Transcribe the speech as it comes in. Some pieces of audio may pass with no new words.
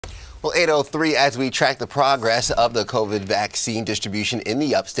Well, 8:03 as we track the progress of the COVID vaccine distribution in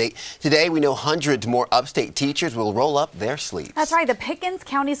the upstate. Today, we know hundreds more upstate teachers will roll up their sleeves. That's right. The Pickens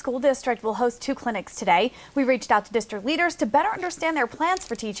County School District will host 2 clinics today. We reached out to district leaders to better understand their plans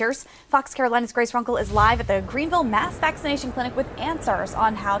for teachers. Fox Carolina's Grace Runkle is live at the Greenville Mass Vaccination Clinic with answers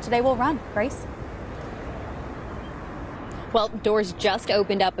on how today will run. Grace? Well, doors just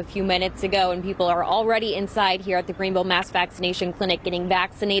opened up a few minutes ago and people are already inside here at the Greenville Mass Vaccination Clinic getting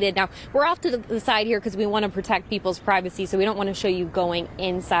vaccinated. Now, we're off to the side here because we want to protect people's privacy, so we don't want to show you going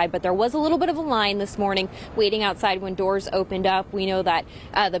inside. But there was a little bit of a line this morning waiting outside when doors opened up. We know that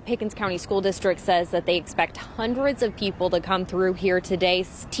the Pickens County School District says that they expect hundreds of people to come through here today.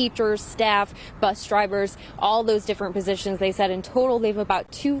 Teachers, staff, bus drivers, all those different positions. They said in total they have about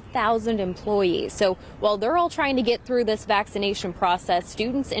 2,000 employees. So while they're all trying to get through this vaccination process,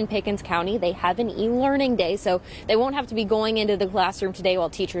 students in Pickens County, they have an e-learning day, so they won't have to be going into the classroom today while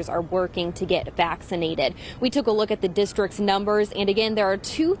teachers are working to get vaccinated. We took a look at the district's numbers, and again, there are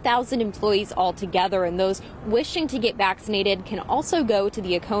 2,000 employees altogether, and those wishing to get vaccinated can also go to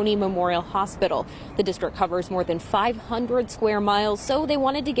the Oconee Memorial Hospital. The district covers more than 500 square miles, so they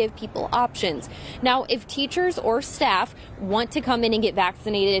wanted to give people options. Now, if teachers or staff want to come in and get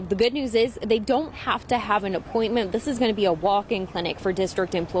vaccinated, the good news is they don't have to have an appointment. This is going to be a walk-in clinic for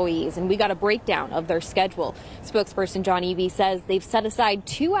district employees, and we got a breakdown of their schedule. Spokesperson John Eby says they've set aside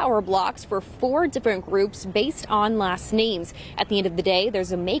 2-hour blocks for 4 different groups based on last names. At the end of the day,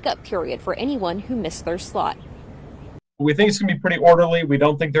 there's a makeup period for anyone who missed their slot. We think it's going to be pretty orderly. We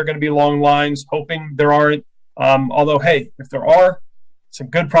don't think there are going to be long lines, hoping there aren't. Although, hey, if there are, it's a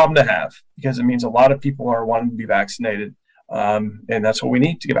good problem to have because it means a lot of people are wanting to be vaccinated, and that's what we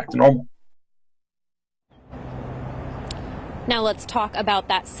need to get back to normal. Now let's talk about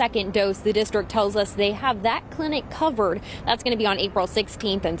that second dose. The district tells us they have that clinic covered. That's going to be on April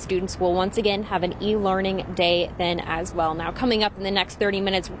 16th, and students will once again have an e-learning day then as well. Now, coming up in the next 30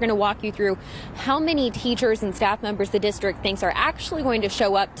 minutes, we're going to walk you through how many teachers and staff members the district thinks are actually going to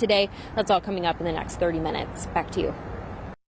show up today. That's all coming up in the next 30 minutes. Back to you.